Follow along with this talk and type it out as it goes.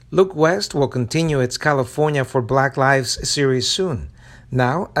Look West will continue its California for Black Lives series soon.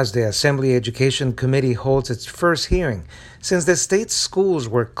 Now, as the Assembly Education Committee holds its first hearing since the state's schools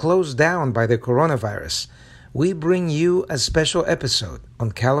were closed down by the coronavirus, we bring you a special episode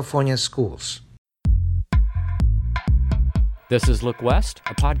on California schools. This is Look West,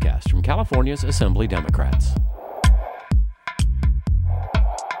 a podcast from California's Assembly Democrats.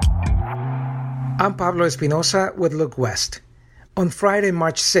 I'm Pablo Espinosa with Look West. On Friday,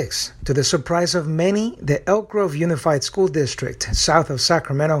 March 6th, to the surprise of many, the Elk Grove Unified School District, south of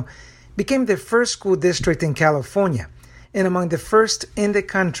Sacramento, became the first school district in California and among the first in the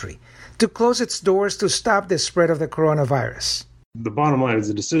country to close its doors to stop the spread of the coronavirus. The bottom line is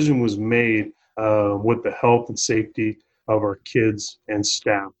the decision was made with the health and safety of our kids and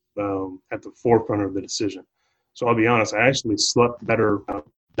staff at the forefront of the decision. So I'll be honest, I actually slept better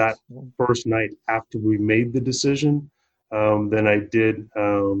that first night after we made the decision than I did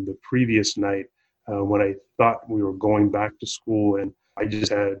the previous night when I thought we were going back to school, and I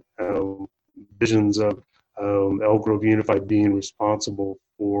just had visions of Elk Grove Unified being responsible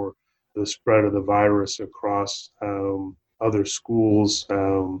for the spread of the virus across other schools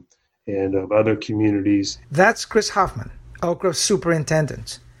and of other communities. That's Chris Hoffman, Elk Grove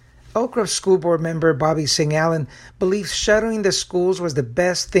Superintendent. Elk Grove School Board member Bobby St. Allen believes shuttering the schools was the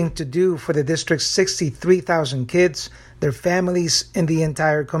best thing to do for the district's 63,000 kids, their families, and the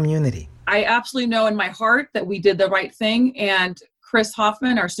entire community. I absolutely know in my heart that we did the right thing, and Chris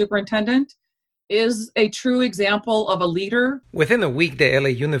Hoffman, our superintendent, is a true example of a leader. Within a week, the LA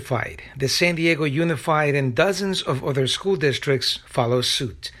Unified, the San Diego Unified, and dozens of other school districts follow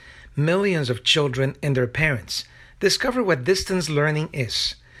suit. Millions of children and their parents discover what distance learning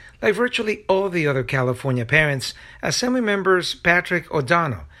is. Like virtually all the other California parents, Assembly members Patrick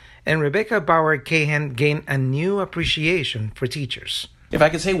O'Donnell and Rebecca Bauer-Cahan gain a new appreciation for teachers. If I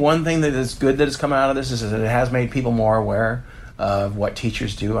could say one thing that is good that has come out of this is that it has made people more aware of what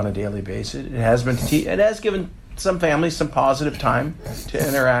teachers do on a daily basis. It has given some families some positive time to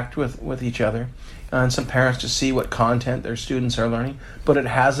interact with each other and some parents to see what content their students are learning. But it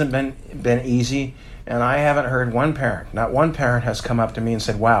hasn't been easy. And I haven't heard not one parent has come up to me and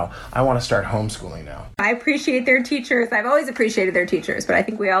said, wow, I want to start homeschooling now. I appreciate their teachers. I've always appreciated their teachers, but I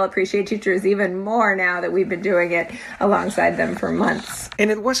think we all appreciate teachers even more now that we've been doing it alongside them for months.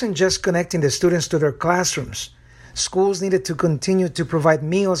 And it wasn't just connecting the students to their classrooms. Schools needed to continue to provide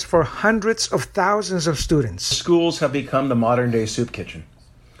meals for hundreds of thousands of students. Schools have become the modern-day soup kitchen.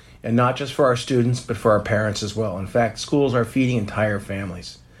 And not just for our students, but for our parents as well. In fact, schools are feeding entire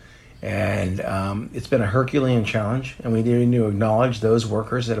families. And it's been a Herculean challenge, and we need to acknowledge those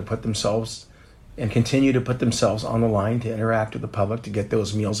workers that have put themselves and continue to put themselves on the line to interact with the public to get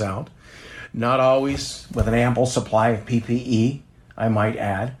those meals out. Not always with an ample supply of PPE, I might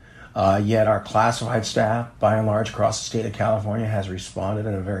add, yet our classified staff, by and large across the state of California, has responded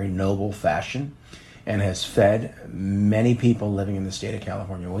in a very noble fashion and has fed many people living in the state of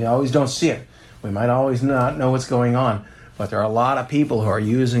California. We always don't see it. We might always not know what's going on. But there are a lot of people who are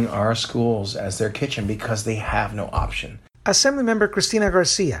using our schools as their kitchen because they have no option. Assemblymember Cristina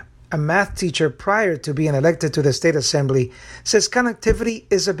Garcia, a math teacher prior to being elected to the State Assembly, says connectivity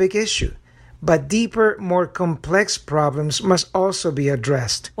is a big issue. But deeper, more complex problems must also be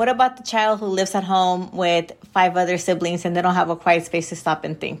addressed. What about the child who lives at home with 5 other siblings and they don't have a quiet space to stop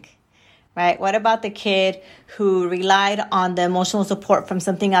and think? Right? What about the kid who relied on the emotional support from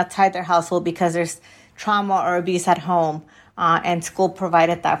something outside their household because there's trauma or abuse at home, and school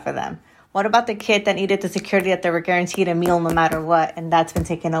provided that for them? What about the kid that needed the security that they were guaranteed a meal no matter what, and that's been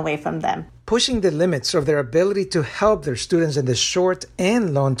taken away from them? Pushing the limits of their ability to help their students in the short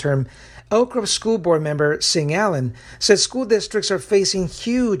and long term, Elk Grove School Board member St. Allen says school districts are facing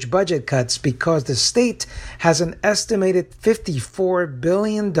huge budget cuts because the state has an estimated $54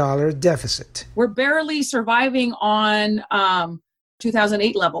 billion deficit. We're barely surviving on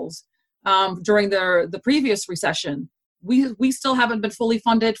 2008 levels. During the previous recession, we still haven't been fully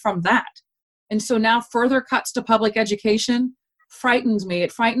funded from that. And so now further cuts to public education frightens me.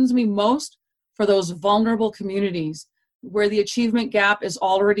 It frightens me most for those vulnerable communities where the achievement gap is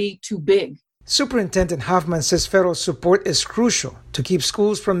already too big. Superintendent Hoffman says federal support is crucial to keep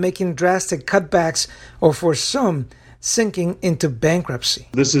schools from making drastic cutbacks or, for some, sinking into bankruptcy.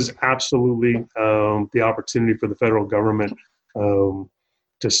 This is absolutely the opportunity for the federal government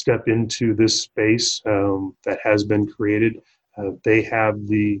to step into this space that has been created. They have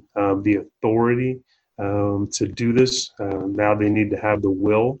the authority to do this. Now they need to have the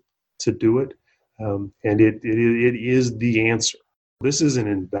will to do it. And it is the answer. This is an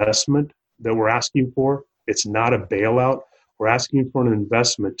investment that we're asking for. It's not a bailout We're asking for an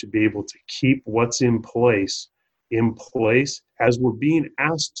investment to be able to keep what's in place as we're being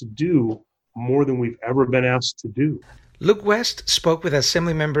asked to do more than we've ever been asked to do. Luke West spoke with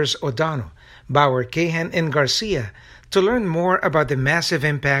Assembly members O'Donnell, Bauer, Cahan, and Garcia to learn more about the massive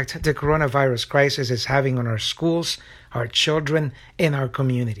impact the coronavirus crisis is having on our schools, our children, and our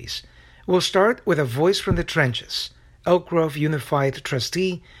communities. We'll start with a voice from the trenches, Elk Grove Unified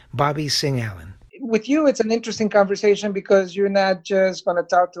trustee Bobby Singh Allen. With you, it's an interesting conversation because you're not just going to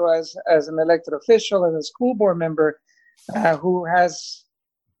talk to us as an elected official and a school board member who has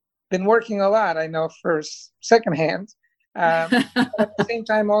been working a lot, I know, for secondhand. At the same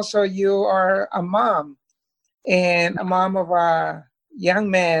time, also, you are a mom, and a mom of a young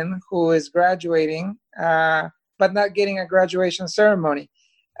man who is graduating, but not getting a graduation ceremony.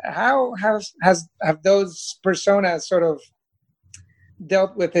 How have those personas sort of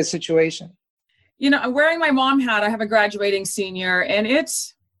dealt with this situation? You know, I'm wearing my mom hat. I have a graduating senior, and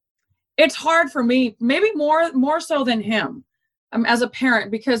it's hard for me, maybe more so than him, as a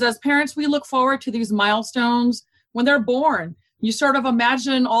parent, because as parents, we look forward to these milestones when they're born. You sort of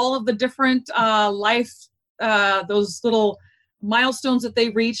imagine all of the different life, those little milestones that they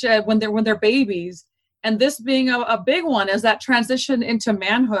reach when they're babies. And this being a big one is that transition into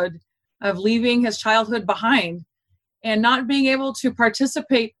manhood, of leaving his childhood behind and not being able to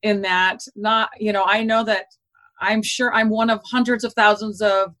participate in that. I know that I'm sure I'm one of hundreds of thousands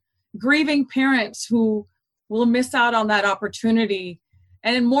of grieving parents who will miss out on that opportunity.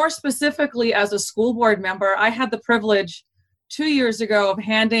 And more specifically, as a school board member, I had the privilege 2 years ago of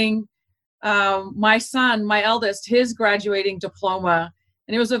handing my son, my eldest, his graduating diploma.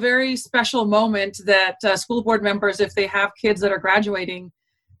 And it was a very special moment that school board members, if they have kids that are graduating,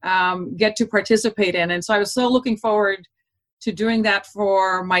 get to participate in. And so I was so looking forward to doing that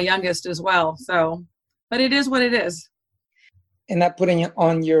for my youngest as well. So, but it is what it is. And not putting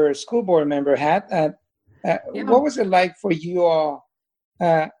on your school board member hat, what was it like for you all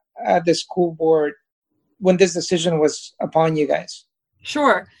at the school board when this decision was upon you guys?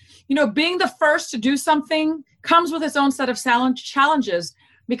 Sure. You know, being the first to do something comes with its own set of challenges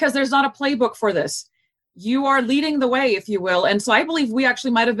because there's not a playbook for this. You are leading the way, if you will. And so I believe we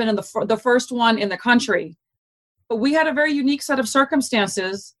actually might have been in the first one in the country. But we had a very unique set of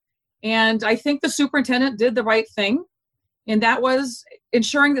circumstances. And I think the superintendent did the right thing. And that was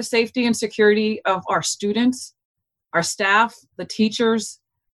ensuring the safety and security of our students, our staff, the teachers,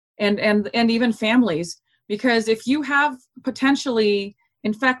 and even families. Because if you have potentially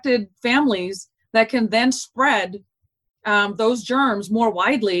infected families that can then spread those germs more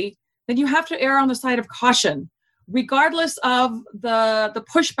widely, then you have to err on the side of caution, regardless of the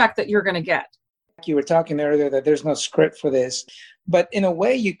pushback that you're going to get. You were talking earlier that there's no script for this, but in a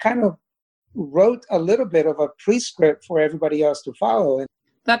way you kind of wrote a little bit of a pre-script for everybody else to follow.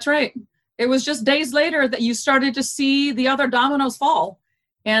 That's right. It was just days later that you started to see the other dominoes fall,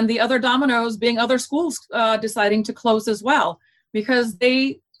 and the other dominoes being other schools deciding to close as well, because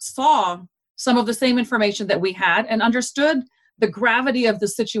they saw some of the same information that we had and understood the gravity of the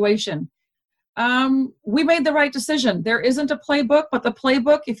situation. We made the right decision. There isn't a playbook, but the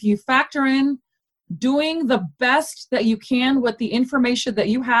playbook, if you factor in doing the best that you can with the information that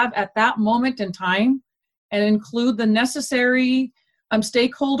you have at that moment in time and include the necessary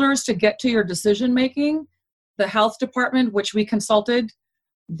stakeholders to get to your decision making, the health department, which we consulted,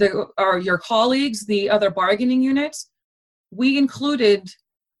 your colleagues, the other bargaining units, we included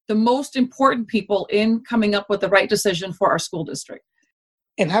the most important people in coming up with the right decision for our school district.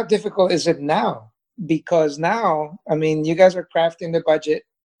 And how difficult is it now? Because now, I mean, you guys are crafting the budget.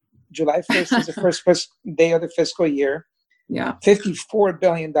 July 1st is the first day of the fiscal year. Yeah, $54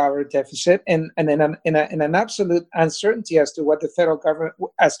 billion deficit, and in an absolute uncertainty as to what the federal government,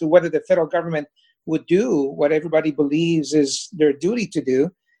 as to whether the federal government would do what everybody believes is their duty to do.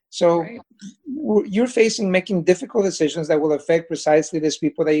 So right. You're making difficult decisions that will affect precisely these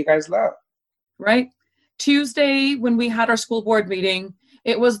people that you guys love. Right. Tuesday, when we had our school board meeting,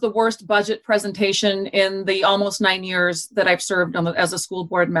 it was the worst budget presentation in the almost 9 years that I've served as a school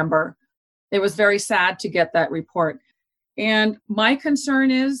board member. It was very sad to get that report. And my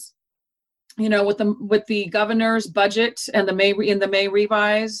concern is, with the governor's budget and the May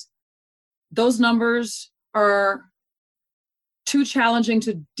revise, those numbers are too challenging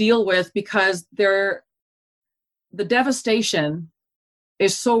to deal with because the devastation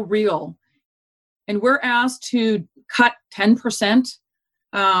is so real. And we're asked to cut 10%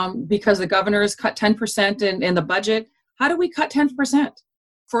 because the governor has cut 10% in the budget. How do we cut 10%?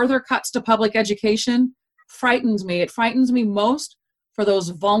 Further cuts to public education frightens me. It frightens me most for those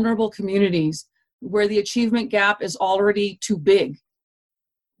vulnerable communities, where the achievement gap is already too big.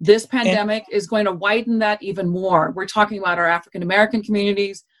 This pandemic is going to widen that even more. We're talking about our African American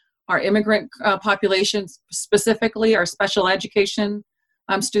communities, our immigrant populations, specifically our special education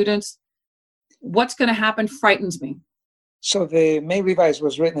students. What's going to happen frightens me. So the May revise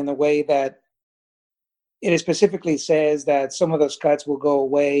was written in a way that it specifically says that some of those cuts will go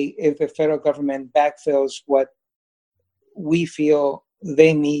away if the federal government backfills what we feel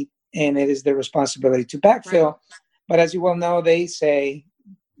they need, and it is their responsibility to backfill. Right. But as you well know, they say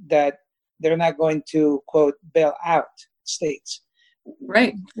that they're not going to, quote, bail out states.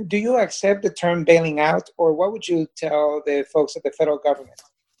 Right. Do you accept the term bailing out, or what would you tell the folks at the federal government?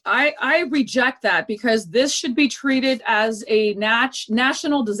 I reject that, because this should be treated as a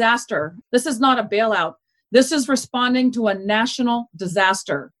national disaster. This is not a bailout. This is responding to a national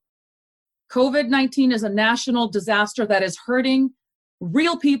disaster. COVID-19 is a national disaster that is hurting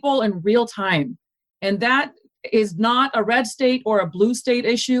real people in real time. And that is not a red state or a blue state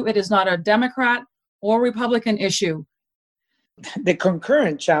issue. It is not a Democrat or Republican issue. The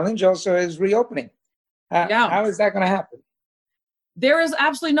concurrent challenge also is reopening. How is that going to happen? There is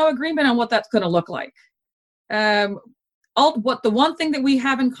absolutely no agreement on what that's going to look like. The one thing that we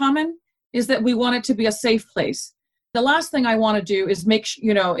have in common is that we want it to be a safe place. The last thing I want to do is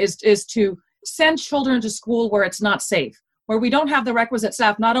is to send children to school where it's not safe, where we don't have the requisite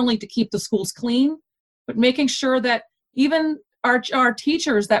staff, not only to keep the schools clean, but making sure that even our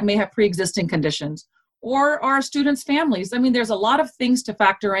teachers that may have pre-existing conditions, or our students' families. I mean, there's a lot of things to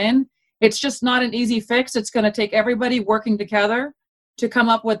factor in. It's just not an easy fix. It's going to take everybody working together to come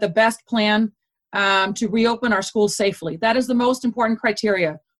up with the best plan to reopen our schools safely. That is the most important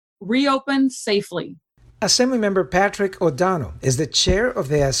criteria. Reopen safely. Assemblymember Patrick O'Donnell is the chair of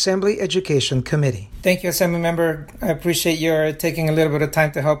the Assembly Education Committee. Thank you, Assemblymember. I appreciate your taking a little bit of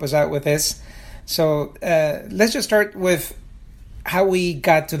time to help us out with this. So let's just start with how we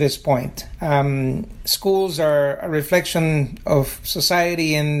got to this point. Schools are a reflection of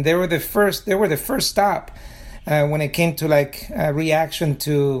society, and they were the first stop when it came to reaction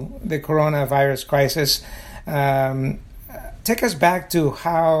to the coronavirus crisis. Take us back to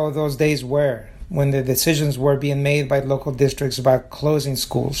how those days were when the decisions were being made by local districts about closing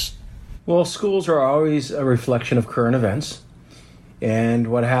schools. Well, schools are always a reflection of current events. And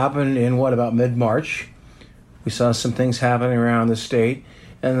what happened in about mid-March, we saw some things happening around the state,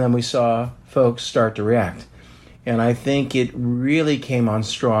 and then we saw folks start to react. And I think it really came on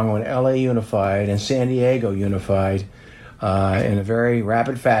strong when LA unified and San Diego unified in a very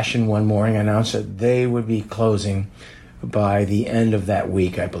rapid fashion one morning, announced that they would be closing by the end of that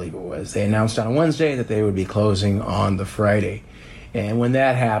week, I believe it was. They announced on a Wednesday that they would be closing on the Friday. And when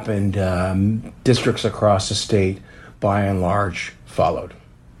that happened, districts across the state, by and large, followed.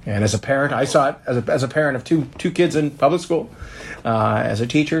 And as a parent, I saw it as a parent of two kids in public school, as a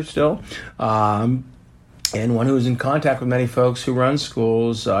teacher still, and one who was in contact with many folks who run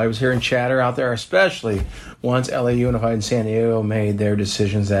schools. I was hearing chatter out there, especially once LA Unified and San Diego made their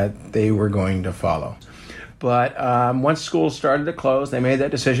decisions that they were going to follow. But once schools started to close, they made that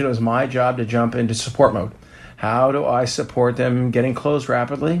decision. It was my job to jump into support mode. How do I support them getting closed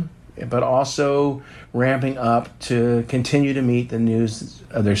rapidly, but also ramping up to continue to meet the needs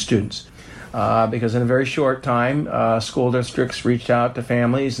of their students? Because in a very short time, school districts reached out to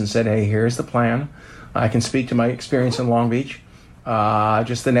families and said, hey, here's the plan. I can speak to my experience in Long Beach.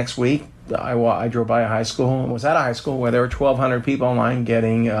 Just the next week, I drove by a high school and was at a high school where there were 1,200 people online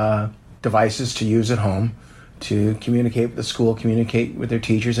getting devices to use at home to communicate with the school, communicate with their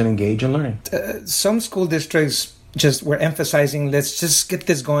teachers, and engage in learning. Some school districts just were emphasizing, let's just get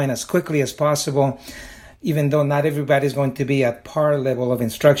this going as quickly as possible, even though not everybody's going to be at par level of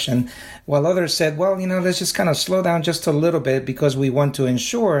instruction, while others said, well, let's just kind of slow down just a little bit because we want to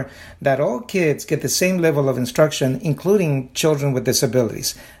ensure that all kids get the same level of instruction, including children with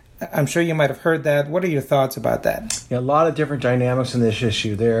disabilities. I'm sure you might have heard that. What are your thoughts about that? Yeah, a lot of different dynamics in this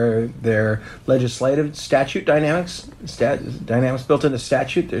issue. There are legislative statute dynamics, dynamics built into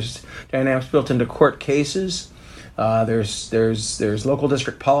statute. There's dynamics built into court cases. There's local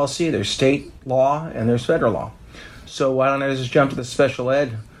district policy. There's state law, and there's federal law. So why don't I just jump to the special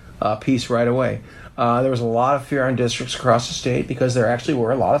ed piece right away? There was a lot of fear on districts across the state because there actually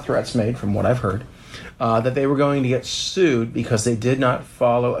were a lot of threats made, from what I've heard, that they were going to get sued because they did not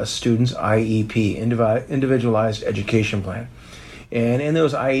follow a student's IEP, individualized education plan. And in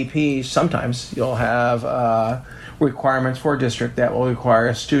those IEPs, sometimes you'll have requirements for a district that will require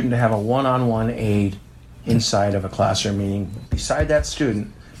a student to have a one-on-one aide inside of a classroom, meaning beside that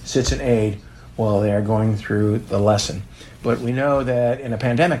student sits an aide while they are going through the lesson. But we know that in a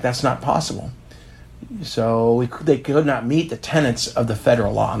pandemic, that's not possible. So they could not meet the tenets of the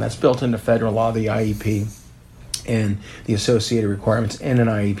federal law, and that's built into federal law, the IEP, and the associated requirements in an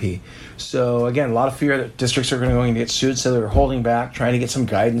IEP. So again, a lot of fear that districts are going to get sued, so they're holding back, trying to get some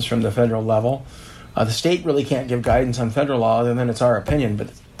guidance from the federal level. The state really can't give guidance on federal law other than it's our opinion, but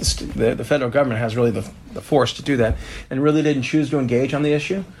the federal government has really the force to do that, and really didn't choose to engage on the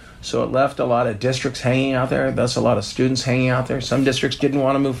issue. So it left a lot of districts hanging out there, thus a lot of students hanging out there. Some districts didn't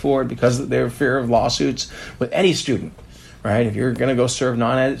want to move forward because of their fear of lawsuits with any student, right? If you're going to go serve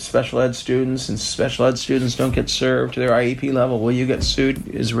special ed students and special ed students don't get served to their IEP level, will you get sued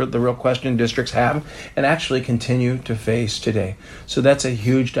is the real question districts have and actually continue to face today. So that's a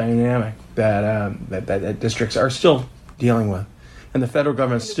huge dynamic that districts are still dealing with. And the federal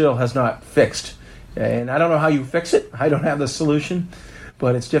government still has not fixed. And I don't know how you fix it. I don't have the solution.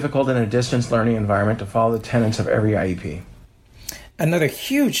 But it's difficult in a distance learning environment to follow the tenets of every IEP. Another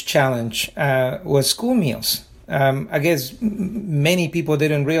huge challenge was school meals. I guess many people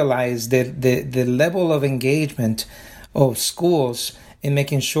didn't realize that the level of engagement of schools in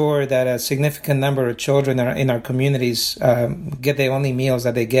making sure that a significant number of children in our communities get the only meals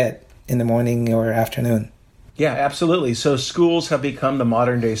that they get in the morning or afternoon. Yeah, absolutely. So schools have become the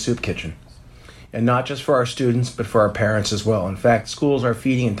modern day soup kitchen. And not just for our students, but for our parents as well. In fact, schools are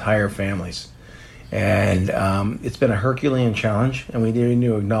feeding entire families. And it's been a Herculean challenge, and we need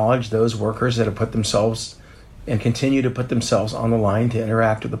to acknowledge those workers that have put themselves and continue to put themselves on the line to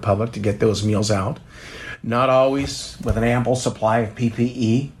interact with the public to get those meals out. Not always with an ample supply of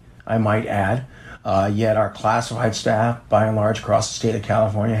PPE, I might add, yet our classified staff, by and large, across the state of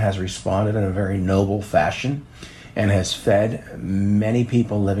California, has responded in a very noble fashion and has fed many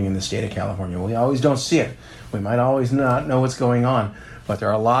people living in the state of California. We always don't see it. We might always not know what's going on, but there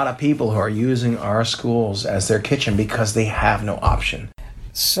are a lot of people who are using our schools as their kitchen because they have no option.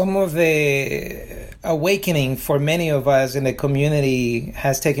 Some of the awakening for many of us in the community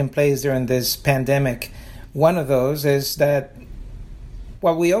has taken place during this pandemic. One of those is that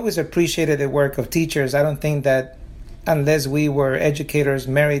while we always appreciated the work of teachers, I don't think that unless we were educators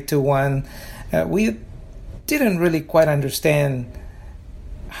married to one, we didn't really quite understand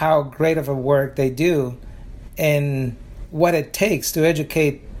how great of a work they do and what it takes to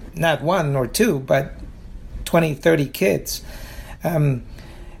educate not one or two, but 20, 30 kids.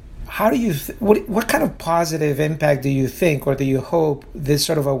 How do you, what kind of positive impact do you think, or do you hope this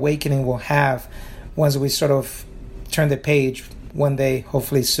sort of awakening will have once we sort of turn the page one day,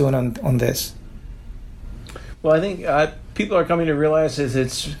 hopefully soon on this? Well, I think people are coming to realize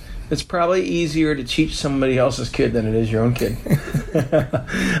it's probably easier to teach somebody else's kid than it is your own kid.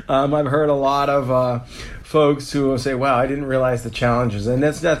 I've heard a lot of folks who will say, wow, I didn't realize the challenges. And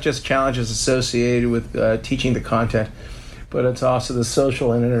that's not just challenges associated with teaching the content, but it's also the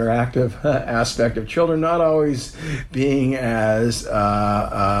social and interactive aspect of children not always being as,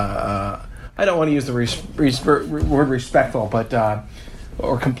 I don't want to use the word respectful, but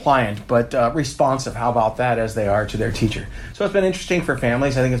or compliant, but responsive. How about that, as they are to their teacher? So it's been interesting for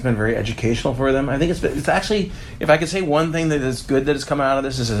families. I think it's been very educational for them. I think it's actually, if I could say one thing that is good that has come out of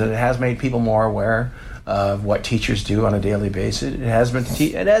this, is that it has made people more aware of what teachers do on a daily basis.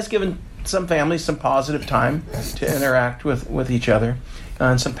 It has given some families some positive time to interact with each other,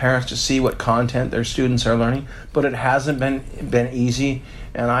 and some parents to see what content their students are learning. But it hasn't been easy.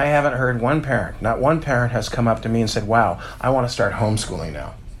 And I haven't heard not one parent has come up to me and said, wow, I want to start homeschooling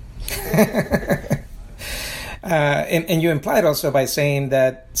now. And you implied also by saying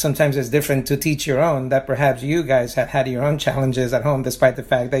that sometimes it's different to teach your own, that perhaps you guys have had your own challenges at home, despite the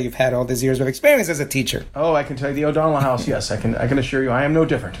fact that you've had all these years of experience as a teacher. Oh, I can tell you, the O'Donnell House, yes, I can assure you I am no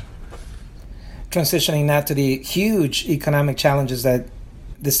different. Transitioning now to the huge economic challenges that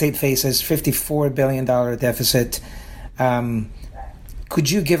the state faces, $54 billion deficit. Could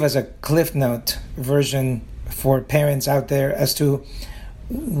you give us a Cliff Note version for parents out there as to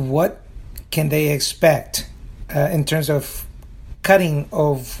what can they expect in terms of cutting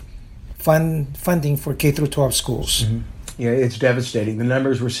of funding for K through 12 schools? Mm-hmm. Yeah, it's devastating. The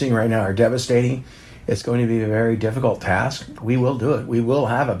numbers we're seeing right now are devastating. It's going to be a very difficult task. We will do it. We will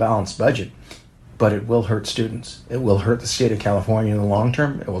have a balanced budget, but it will hurt students. It will hurt the state of California in the long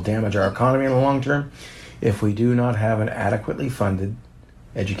term. It will damage our economy in the long term if we do not have an adequately funded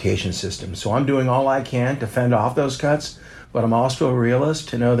education system. So I'm doing all I can to fend off those cuts, but I'm also a realist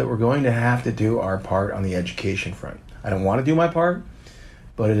to know that we're going to have to do our part on the education front. I don't want to do my part,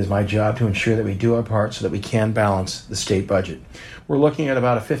 but it is my job to ensure that we do our part so that we can balance the state budget. We're looking at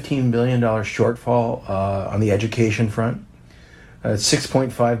about a $15 billion shortfall on the education front.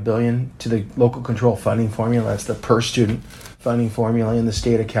 $6.5 billion to the local control funding formula. That's the per student funding formula in the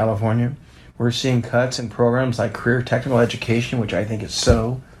state of California. We're seeing cuts in programs like career technical education, which I think is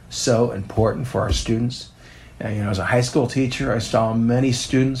so important for our students. And, as a high school teacher, I saw many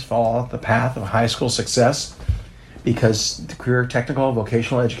students fall off the path of high school success because the career technical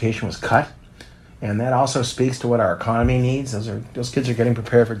vocational education was cut. And that also speaks to what our economy needs. Those kids are getting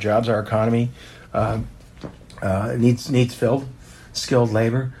prepared for jobs our economy needs filled, skilled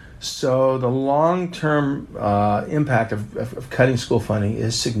labor. So the long-term impact of cutting school funding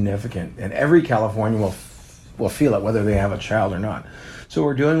is significant, and every Californian will feel it, whether they have a child or not. So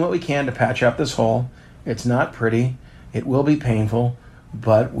we're doing what we can to patch up this hole. It's not pretty. It will be painful,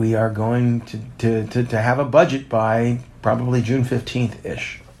 but we are going to have a budget by probably June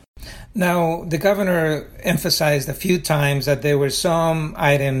 15th-ish. Now, the governor emphasized a few times that there were some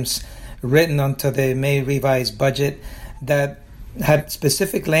items written onto the May revised budget that had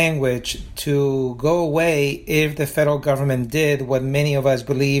specific language to go away if the federal government did what many of us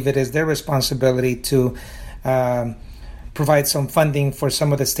believe it is their responsibility to provide some funding for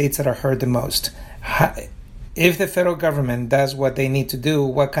some of the states that are hurt the most. If the federal government does what they need to do,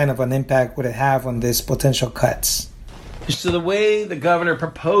 what kind of an impact would it have on these potential cuts? So the way the governor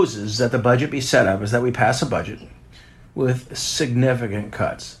proposes that the budget be set up is that we pass a budget with significant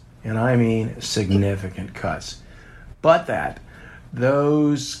cuts, and I mean significant cuts, but that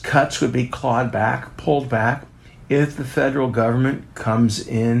those cuts would be pulled back, if the federal government comes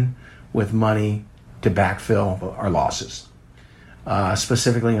in with money to backfill our losses,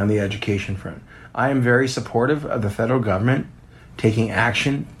 specifically on the education front. I am very supportive of the federal government taking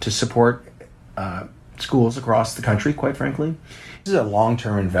action to support schools across the country, quite frankly. This is a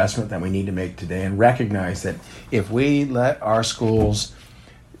long-term investment that we need to make today, and recognize that if we let school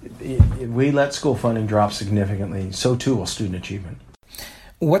funding drop significantly, so too will student achievement.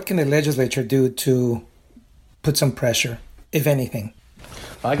 What can the legislature do to put some pressure, if anything?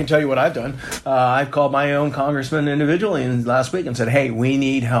 I can tell you what I've done. I've called my own congressman individually last week and said, hey, we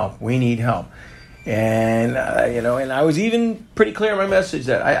need help. And, and I was even pretty clear in my message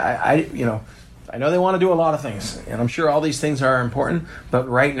that I know they want to do a lot of things, and I'm sure all these things are important, but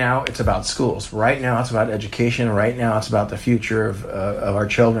right now it's about schools. Right now it's about education. Right now it's about the future of our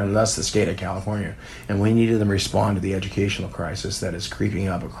children, and thus the state of California. And we needed them to respond to the educational crisis that is creeping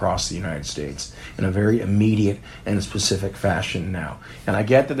up across the United States in a very immediate and specific fashion now. And I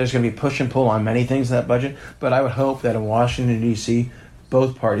get that there's going to be push and pull on many things in that budget, but I would hope that in Washington, D.C.,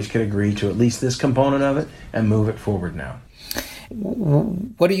 both parties could agree to at least this component of it and move it forward now.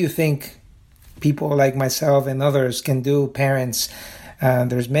 What do you think people like myself and others can do, parents?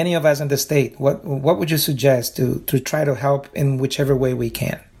 There's many of us in the state. What would you suggest to try to help in whichever way we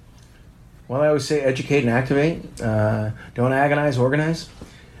can? Well, I always say educate and activate. Don't agonize, organize.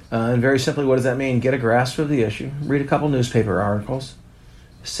 And very simply, what does that mean? Get a grasp of the issue. Read a couple newspaper articles.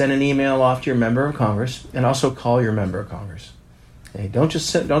 Send an email off to your member of Congress, and also call your member of Congress. Okay, don't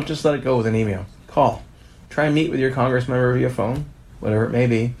just let it go with an email. Call. Try and meet with your Congress member via phone, whatever it may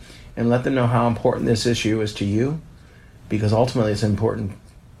be, and let them know how important this issue is to you, because ultimately it's important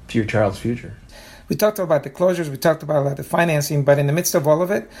to your child's future. We talked about the closures, we talked about the financing, but in the midst of all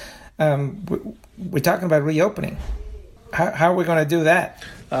of it, we're talking about reopening. How are we going to do that?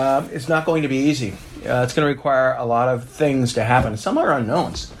 It's not going to be easy. It's going to require a lot of things to happen. Some are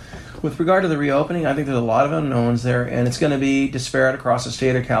unknowns. With regard to the reopening, I think there's a lot of unknowns there, and it's going to be disparate across the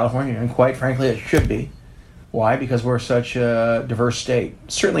state of California, and quite frankly, it should be. Why? Because we're such a diverse state,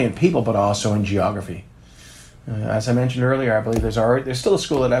 certainly in people, but also in geography. As I mentioned earlier, I believe there's still a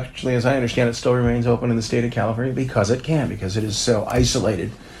school that actually, as I understand it, still remains open in the state of California because it is so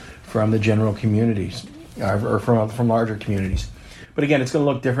isolated from the general communities, or from larger communities. But again, it's going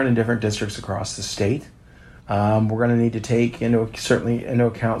to look different in different districts across the state. We're going to need to take into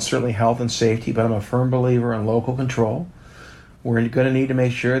account health and safety, but I'm a firm believer in local control. We're going to need to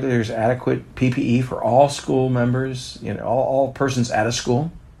make sure that there's adequate PPE for all school members, all persons at a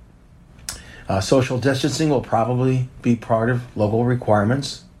school. Social distancing will probably be part of local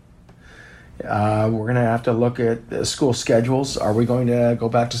requirements. We're going to have to look at the school schedules. Are we going to go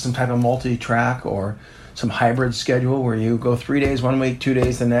back to some type of multi-track or some hybrid schedule where you go 3 days 1 week, 2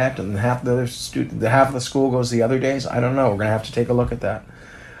 days the next, and half of the school goes the other days? I don't know. We're going to have to take a look at that.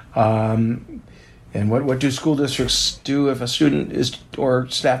 And what do school districts do if a student or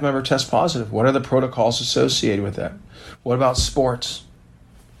staff member tests positive? What are the protocols associated with that? What about sports?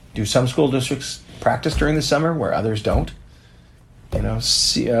 Do some school districts practice during the summer where others don't?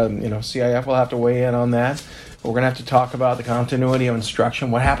 CIF will have to weigh in on that. We're going to have to talk about the continuity of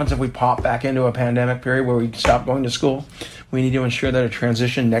instruction. What happens if we pop back into a pandemic period where we stop going to school? We need to ensure that a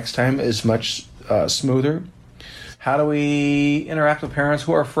transition next time is much smoother. How do we interact with parents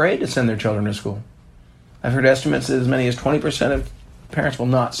who are afraid to send their children to school? I've heard estimates that as many as 20% of parents will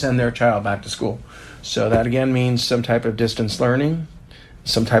not send their child back to school. So that again means some type of distance learning,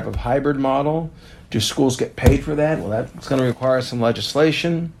 some type of hybrid model. Do schools get paid for that? Well, that's going to require some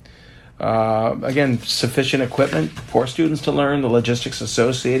legislation. Again, sufficient equipment for students to learn, the logistics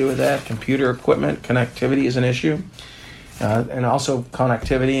associated with that, computer equipment, connectivity is an issue. And also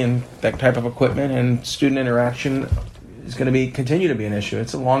connectivity and that type of equipment and student interaction is going to continue to be an issue.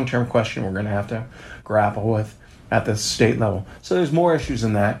 It's a long-term question we're going to have to grapple with at the state level. So there's more issues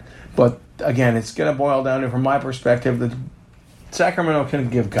than that. But again, it's going to boil down to, from my perspective, that Sacramento can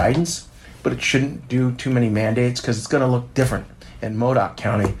give guidance, but it shouldn't do too many mandates because it's going to look different in Modoc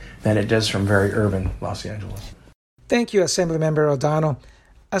County than it does from very urban Los Angeles. Thank you, Assemblymember O'Donnell.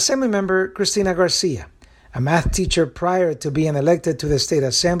 Assemblymember Cristina Garcia, a math teacher prior to being elected to the State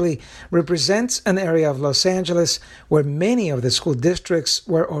Assembly, represents an area of Los Angeles where many of the school districts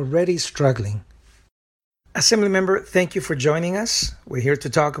were already struggling. Assemblymember, thank you for joining us. We're here to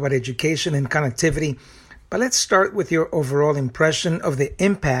talk about education and connectivity, but let's start with your overall impression of the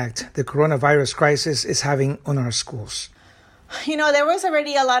impact the coronavirus crisis is having on our schools. You know, there was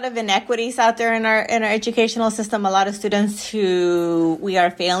already a lot of inequities out there in our educational system. A lot of students who we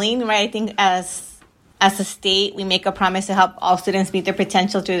are failing, right? I think as a state, we make a promise to help all students meet their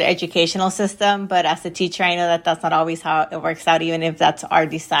potential through the educational system. But as a teacher, I know that that's not always how it works out, even if that's our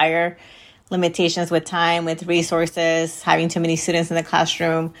desire. Limitations with time, with resources, having too many students in the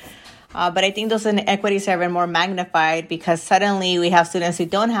classroom. But I think those inequities are even more magnified because suddenly we have students who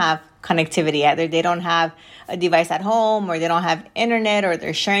don't have connectivity. Either they don't have a device at home or they don't have internet or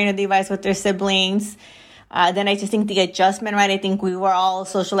they're sharing a device with their siblings. Then I just think the adjustment, right? I think we were all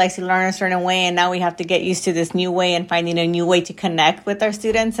socialized to learn a certain way, and now we have to get used to this new way and finding a new way to connect with our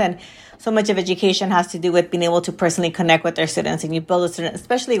students. And so much of education has to do with being able to personally connect with their students. And you build a certain,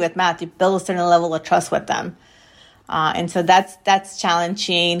 especially with math, you build a certain level of trust with them. And so that's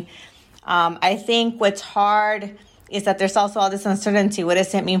challenging. I think what's hard is that there's also all this uncertainty. What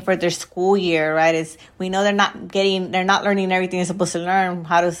does it mean for their school year, right? Is we know they're not learning everything they're supposed to learn.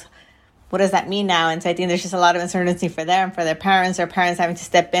 What does that mean now? And so I think there's just a lot of uncertainty for them, for their parents having to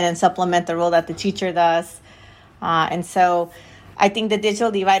step in and supplement the role that the teacher does. And so I think the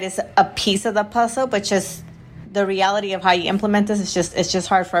digital divide is a piece of the puzzle, but just the reality of how you implement this it's just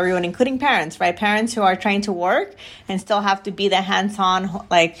hard for everyone, including parents, right? Parents who are trying to work and still have to be the hands-on,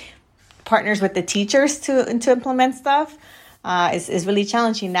 like, partners with the teachers to implement stuff is really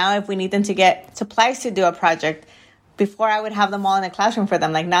challenging. Now, if we need them to get supplies to do a project, before I would have them all in the classroom for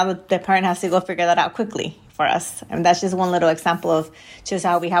them. Like, now the parent has to go figure that out quickly for us. And that's just one little example of just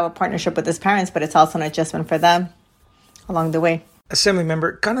how we have a partnership with these parents, but it's also an adjustment for them along the way.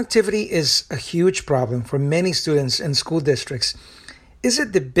 Assemblymember, connectivity is a huge problem for many students in school districts. Is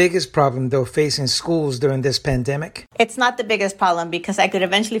it the biggest problem, though, facing schools during this pandemic? It's not the biggest problem because I could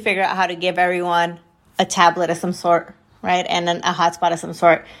eventually figure out how to give everyone a tablet of some sort, right? And then a hotspot of some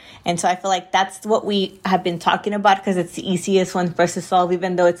sort. And so I feel like that's what we have been talking about because it's the easiest one for us to solve,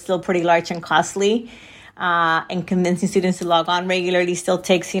 even though it's still pretty large and costly. And convincing students to log on regularly still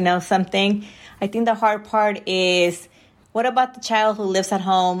takes, something. I think the hard part is, what about the child who lives at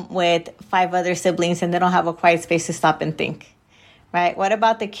home with 5 other siblings and they don't have a quiet space to stop and think? Right? What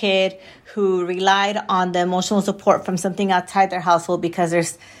about the kid who relied on the emotional support from something outside their household because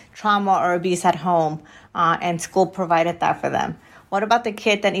there's trauma or abuse at home and school provided that for them? What about the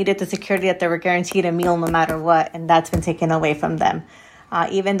kid that needed the security that they were guaranteed a meal no matter what, and that's been taken away from them?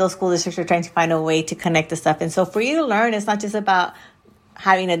 Even though school districts are trying to find a way to connect the stuff. And so for you to learn, it's not just about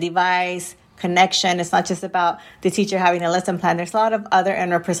having a device, connection. It's not just about the teacher having a lesson plan. There's a lot of other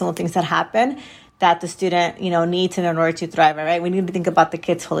interpersonal things that happen that the student, needs in order to thrive, right? We need to think about the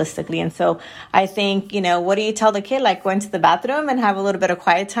kids holistically. And so I think, what do you tell the kid? Like, go into the bathroom and have a little bit of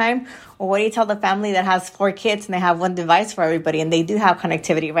quiet time? Or what do you tell the family that has 4 kids and they have one device for everybody and they do have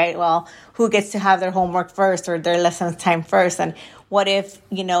connectivity, right? Well, who gets to have their homework first or their lessons time first? And what if,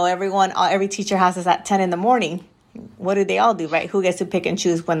 every teacher has this at 10 in the morning? What do they all do, right? Who gets to pick and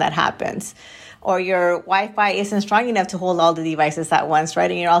choose when that happens? Or your Wi-Fi isn't strong enough to hold all the devices at once,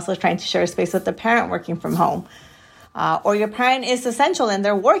 right? And you're also trying to share space with the parent working from home. Or your parent is essential and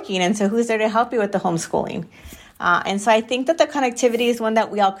they're working, and so who's there to help you with the homeschooling? And so I think that the connectivity is one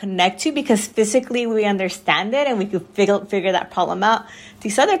that we all connect to because physically we understand it and we could figure that problem out.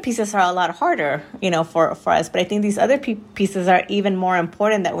 These other pieces are a lot harder, for us. But I think these other pieces are even more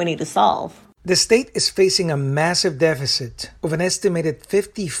important that we need to solve. The state is facing a massive deficit of an estimated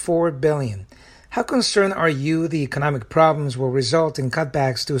 $54 billion. How concerned are you the economic problems will result in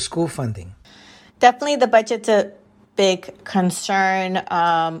cutbacks to school funding? Definitely the budget to big concern.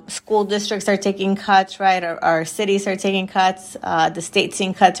 School districts are taking cuts, right? Our cities are taking cuts. The state's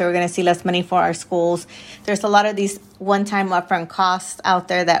seeing cuts, so we're going to see less money for our schools. There's a lot of these one-time upfront costs out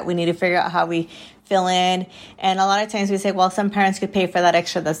there that we need to figure out how we fill in. And a lot of times we say, well, some parents could pay for that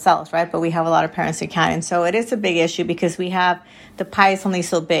extra themselves, right? But we have a lot of parents who can't. And so it is a big issue because we have the pie is only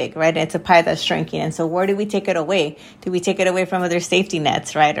so big, right? It's a pie that's shrinking. And so where do we take it away? Do we take it away from other safety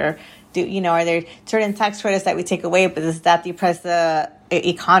nets, right? Or are there certain tax credits that we take away, but does that depress the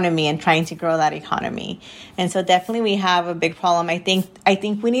economy and trying to grow that economy? And so definitely we have a big problem. I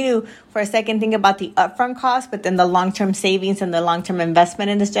think we need to, for a second, think about the upfront cost, but then the long-term savings and the long-term investment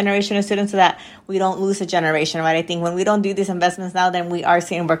in this generation of students so that we don't lose a generation, right? I think when we don't do these investments now, then we are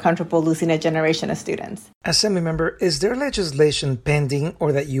saying we're comfortable losing a generation of students. Assemblymember, is there legislation pending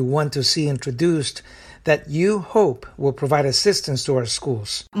or that you want to see introduced that you hope will provide assistance to our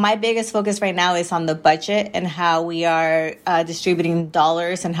schools? My biggest focus right now is on the budget and how we are distributing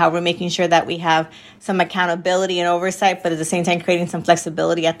dollars and how we're making sure that we have some accountability and oversight, but at the same time creating some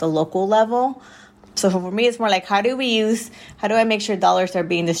flexibility at the local level. So for me, it's more like how do I make sure dollars are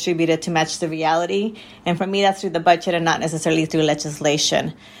being distributed to match the reality? And for me, that's through the budget and not necessarily through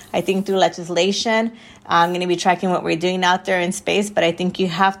legislation. I think through legislation, I'm going to be tracking what we're doing out there in space, but I think you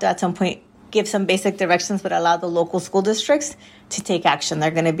have to at some point give some basic directions, but allow the local school districts to take action.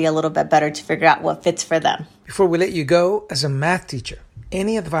 They're going to be a little bit better to figure out what fits for them. Before we let you go, as a math teacher,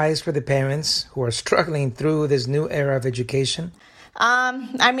 any advice for the parents who are struggling through this new era of education?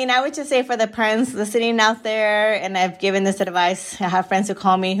 I would just say for the parents listening out there, and I've given this advice, I have friends who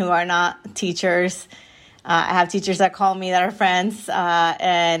call me who are not teachers. I have teachers that call me that are friends.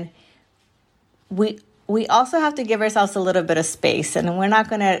 And we also have to give ourselves a little bit of space. And we're not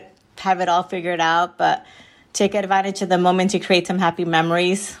going to have it all figured out, but take advantage of the moment to create some happy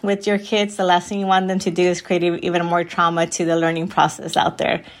memories with your kids. The last thing you want them to do is create even more trauma to the learning process out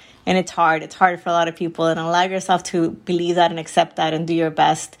there. And it's hard for a lot of people, and allow yourself to believe that and accept that and do your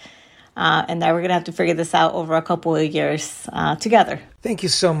best. And that we're going to have to figure this out over a couple of years together. Thank you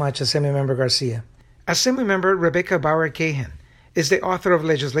so much, Assemblymember Garcia. Assemblymember Rebecca Bauer-Cahan is the author of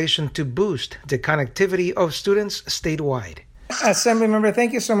legislation to boost the connectivity of students statewide. Assemblymember,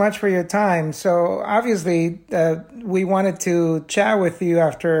 thank you so much for your time. So obviously, we wanted to chat with you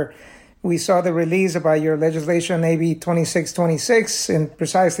after we saw the release about your legislation, AB 2626, and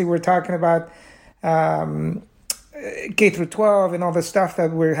precisely we're talking about K through 12 and all the stuff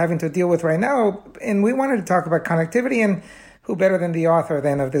that we're having to deal with right now. And we wanted to talk about connectivity, and who better than the author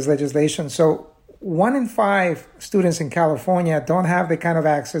then of this legislation. So 1 in 5 students in California don't have the kind of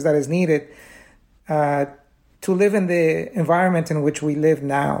access that is needed to live in the environment in which we live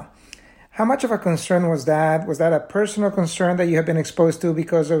now. How much of a concern was that? Was that a personal concern that you have been exposed to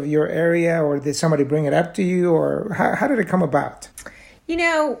because of your area, or did somebody bring it up to you, or how did it come about?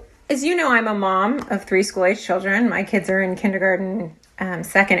 As you know, I'm a mom of 3 school-age children. My kids are in kindergarten,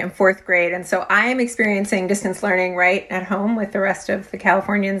 2nd and 4th grade. And so I am experiencing distance learning right at home with the rest of the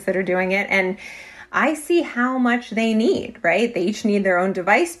Californians that are doing it. And I see how much they need, right? They each need their own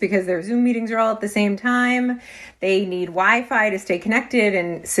device because their Zoom meetings are all at the same time. They need Wi-Fi to stay connected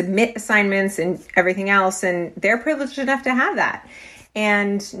and submit assignments and everything else. And they're privileged enough to have that.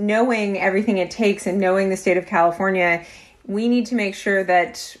 And knowing everything it takes and knowing the state of California, we need to make sure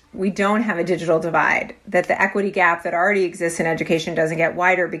that we don't have a digital divide, that the equity gap that already exists in education doesn't get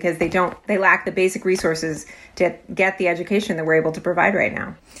wider because they lack the basic resources to get the education that we're able to provide right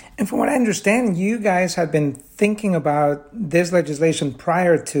now. And from what I understand, you guys have been thinking about this legislation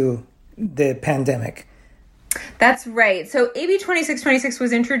prior to the pandemic. That's right. So AB 2626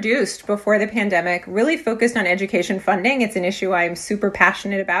 was introduced before the pandemic, really focused on education funding. It's an issue I'm super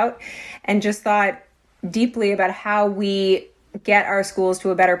passionate about, and just thought deeply about how we get our schools to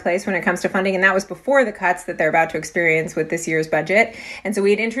a better place when it comes to funding. And that was before the cuts that they're about to experience with this year's budget. And so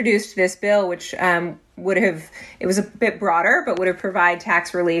we had introduced this bill, which it was a bit broader, but would have provided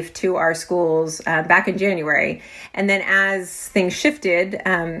tax relief to our schools back in January. And then as things shifted,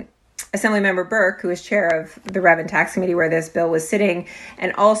 Assemblymember Burke, who is chair of the Rev and Tax Committee where this bill was sitting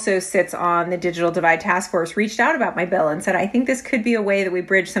and also sits on the Digital Divide Task Force, reached out about my bill and said, I think this could be a way that we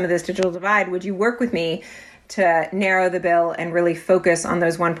bridge some of this digital divide. Would you work with me to narrow the bill and really focus on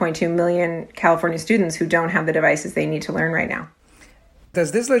those 1.2 million California students who don't have the devices they need to learn right now?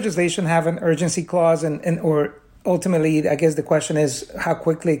 Does this legislation have an urgency clause or ultimately, I guess the question is, how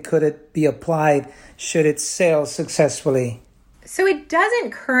quickly could it be applied should it sail successfully So it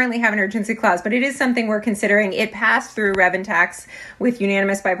doesn't currently have an urgency clause, but it is something we're considering. It passed through Rev and Tax with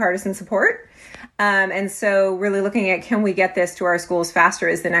unanimous bipartisan support. And so really looking at, can we get this to our schools faster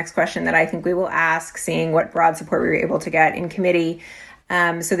is the next question that I think we will ask, seeing what broad support we were able to get in committee,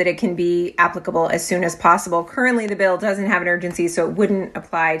 so that it can be applicable as soon as possible. Currently, the bill doesn't have an urgency, so it wouldn't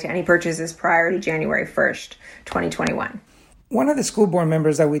apply to any purchases prior to January 1st, 2021. One of the school board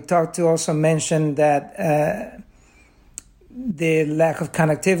members that we talked to also mentioned that the lack of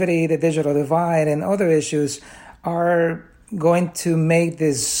connectivity, the digital divide, and other issues are going to make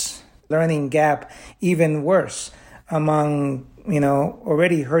this learning gap even worse among,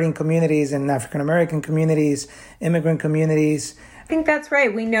 already hurting communities and African American communities, immigrant communities. I think that's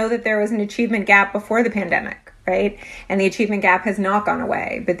right. We know that there was an achievement gap before the pandemic, right? And the achievement gap has not gone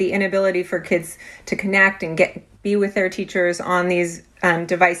away, but the inability for kids to connect and be with their teachers on these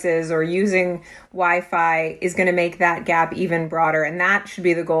devices or using Wi-Fi is going to make that gap even broader. And that should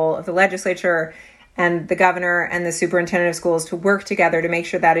be the goal of the legislature and the governor and the superintendent of schools, to work together to make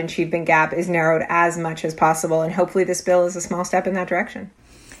sure that achievement gap is narrowed as much as possible. And hopefully this bill is a small step in that direction.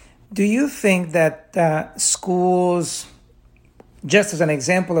 Do you think that schools, just as an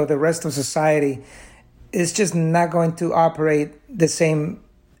example of the rest of society, is just not going to operate the same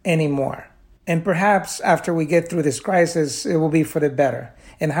anymore? And perhaps after we get through this crisis, it will be for the better.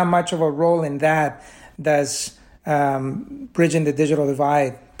 And how much of a role in that does bridging the digital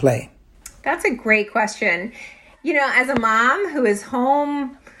divide play? That's a great question. As a mom who is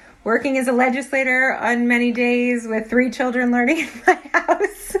home working as a legislator on many days with 3 children learning in my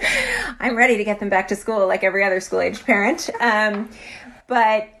house, I'm ready to get them back to school like every other school-aged parent.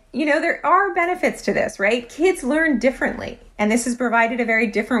 But there are benefits to this, right? Kids learn differently. And this has provided a very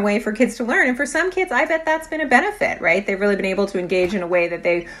different way for kids to learn. And for some kids, I bet that's been a benefit, right? They've really been able to engage in a way that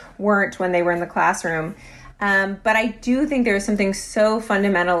they weren't when they were in the classroom. But I do think there is something so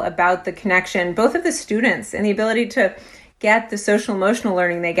fundamental about the connection, both of the students and the ability to get the social emotional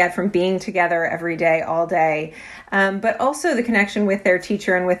learning they get from being together every day, all day, but also the connection with their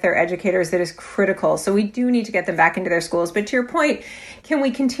teacher and with their educators that is critical. So we do need to get them back into their schools. But to your point, can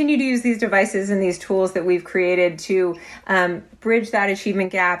we continue to use these devices and these tools that we've created to bridge that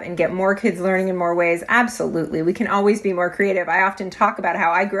achievement gap and get more kids learning in more ways? Absolutely. We can always be more creative. I often talk about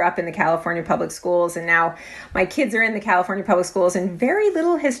how I grew up in the California public schools, and now my kids are in the California public schools, and very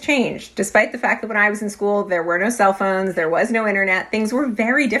little has changed. Despite the fact that when I was in school, there were no cell phones, there was no internet, things were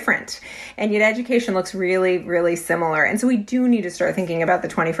very different. And yet education looks really, really similar. And so we do need to start thinking about the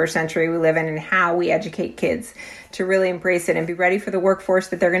 21st century we live in and how we educate kids to really embrace it and be ready for the workforce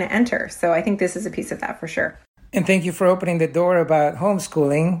that they're going to enter. So I think this is a piece of that for sure. And thank you for opening the door about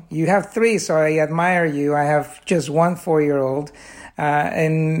homeschooling. You have 3, so I admire you. I have just one 4-year-old.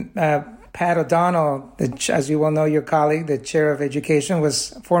 And Pat O'Donnell, as you well know, your colleague, the chair of education,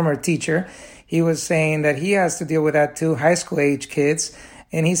 was a former teacher. He was saying that he has to deal with that too, high school age kids.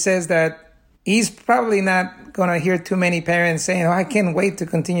 And he says that he's probably not going to hear too many parents saying, I can't wait to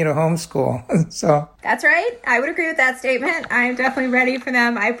continue to homeschool. So that's right. I would agree with that statement. I'm definitely ready for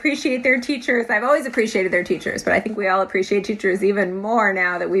them. I appreciate their teachers. I've always appreciated their teachers, but I think we all appreciate teachers even more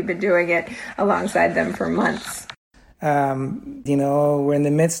now that we've been doing it alongside them for months. We're in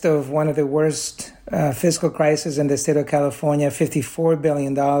the midst of one of the worst fiscal crises in the state of California, $54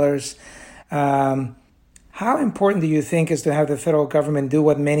 billion. How important do you think is to have the federal government do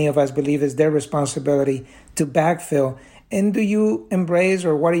what many of us believe is their responsibility to backfill? And do you embrace,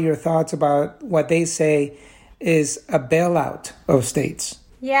 or what are your thoughts about what they say is a bailout of states?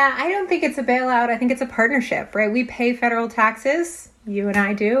 Yeah, I don't think it's a bailout. I think it's a partnership, right? We pay federal taxes. You and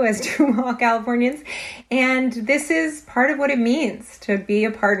I do, as do all Californians. And this is part of what it means to be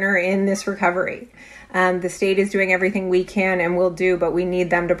a partner in this recovery. The state is doing everything we can and will do, but we need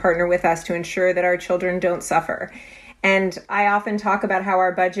them to partner with us to ensure that our children don't suffer. And I often talk about how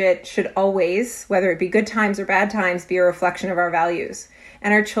our budget should always, whether it be good times or bad times, be a reflection of our values.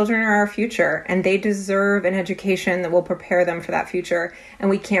 And our children are our future, and they deserve an education that will prepare them for that future, and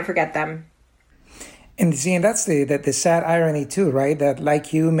we can't forget them. And see, and that's the sad irony too, right? That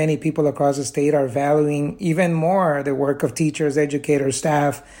like you, many people across the state are valuing even more the work of teachers, educators,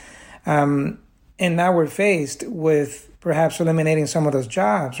 staff. And now we're faced with perhaps eliminating some of those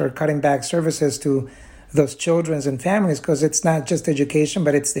jobs or cutting back services to those children and families, because it's not just education,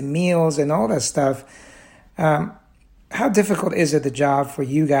 but it's the meals and all that stuff. How difficult is it, the job for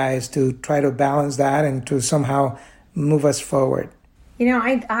you guys, to try to balance that and to somehow move us forward?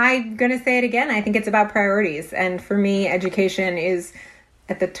 I'm going to say it again. I think it's about priorities. And for me, education is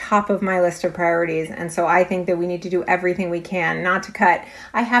at the top of my list of priorities. And so I think that we need to do everything we can not to cut.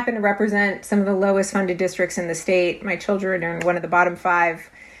 I happen to represent some of the lowest funded districts in the state. My children are in one of the bottom 5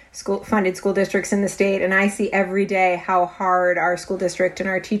 funded school districts in the state. And I see every day how hard our school district and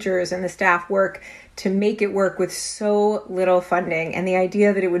our teachers and the staff work to make it work with so little funding. And the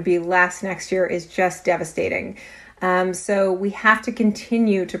idea that it would be less next year is just devastating. So we have to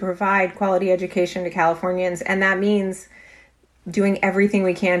continue to provide quality education to Californians. And that means doing everything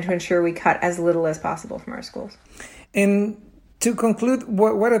we can to ensure we cut as little as possible from our schools. And to conclude,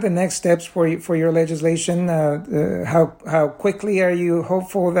 what are the next steps for your legislation? How quickly are you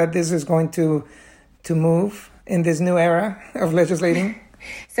hopeful that this is going to move in this new era of legislating?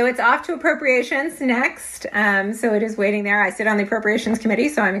 So it's off to appropriations next. So it is waiting there. I sit on the appropriations committee,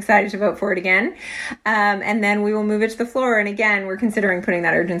 so I'm excited to vote for it again. And then we will move it to the floor. And again, we're considering putting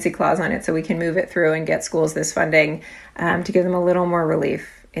that urgency clause on it so we can move it through and get schools this funding to give them a little more relief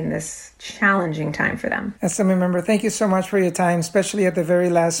in this challenging time for them. Assemblymember, thank you so much for your time, especially at the very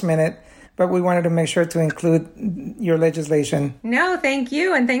last minute. But we wanted to make sure to include your legislation. No, thank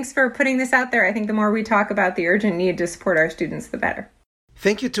you. And thanks for putting this out there. I think the more we talk about the urgent need to support our students, the better.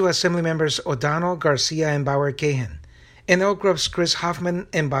 Thank you to Assembly Members O'Donnell, Garcia, and Bauer-Cahan, and Oak Grove's Chris Hoffman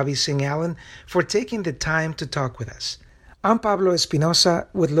and Bobby Singh Allen for taking the time to talk with us. I'm Pablo Espinosa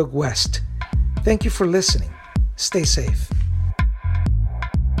with Look West. Thank you for listening. Stay safe.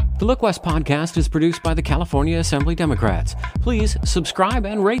 The Look West podcast is produced by the California Assembly Democrats. Please subscribe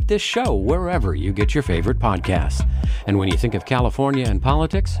and rate this show wherever you get your favorite podcasts. And when you think of California and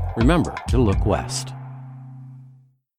politics, remember to look west.